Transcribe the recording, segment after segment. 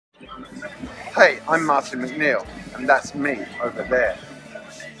Hey, I'm Martin McNeil, and that's me over there.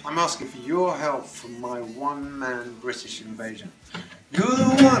 I'm asking for your help for my one-man British invasion. You're the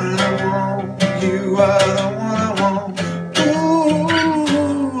one I want, you are the one I want. Ooh,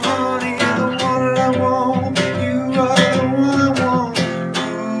 honey, you're the one I want, you are the one I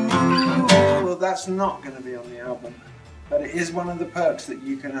want. Ooh, well, that's not going to be on the album, but it is one of the perks that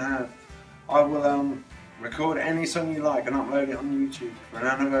you can have. I will record any song you like and upload it on YouTube for an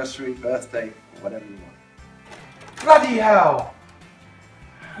anniversary, birthday, or whatever you want. Bloody hell!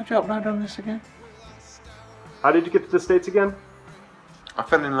 How'd you upload on this again? How did you get to the States again? I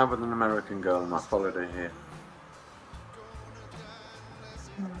fell in love with an American girl and I followed her here.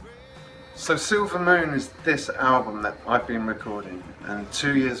 So Silver Moon is this album that I've been recording, and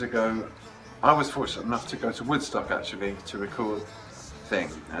 2 years ago I was fortunate enough to go to Woodstock actually to record Thing,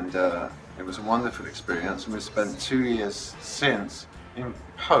 and it was a wonderful experience, and we've spent 2 years since in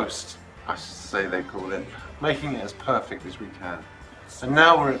post, I should say they call it, making it as perfect as we can. And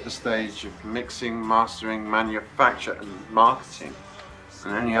now we're at the stage of mixing, mastering, manufacture and marketing,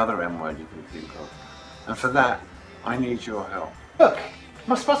 and any other M word you can think of. And for that, I need your help. Look,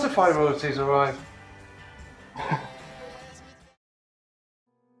 my Spotify royalties arrived.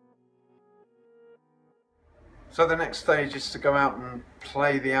 So the next stage is to go out and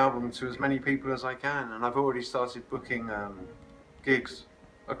play the album to as many people as I can, and I've already started booking gigs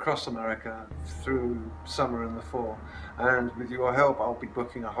across America through summer and the fall, and with your help I'll be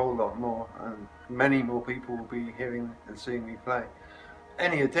booking a whole lot more, and many more people will be hearing and seeing me play.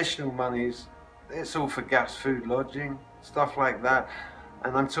 Any additional monies, it's all for gas, food, lodging, stuff like that,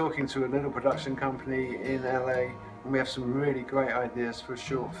 and I'm talking to a little production company in LA, and we have some really great ideas for a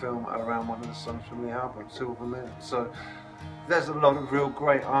short film around one of the songs from the album, Silver Moon. So there's a lot of real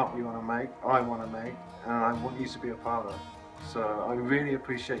great art we want to make, I want to make, and I want you to be a part of it. So I really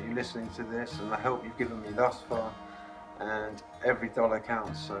appreciate you listening to this and the help you've given me thus far, and every dollar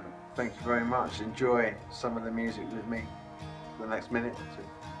counts, so thank you very much. Enjoy some of the music with me for the next minute or two.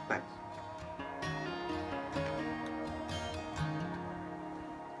 Thanks.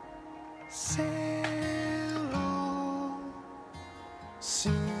 Sail on,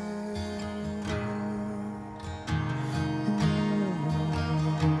 sail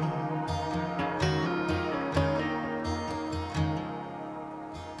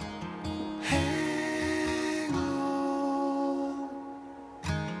hang on,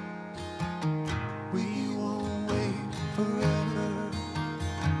 we won't wait forever.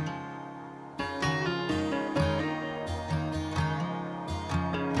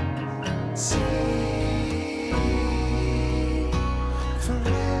 See,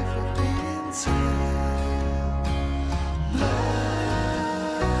 forever in time, love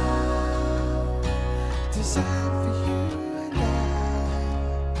designed for you and I.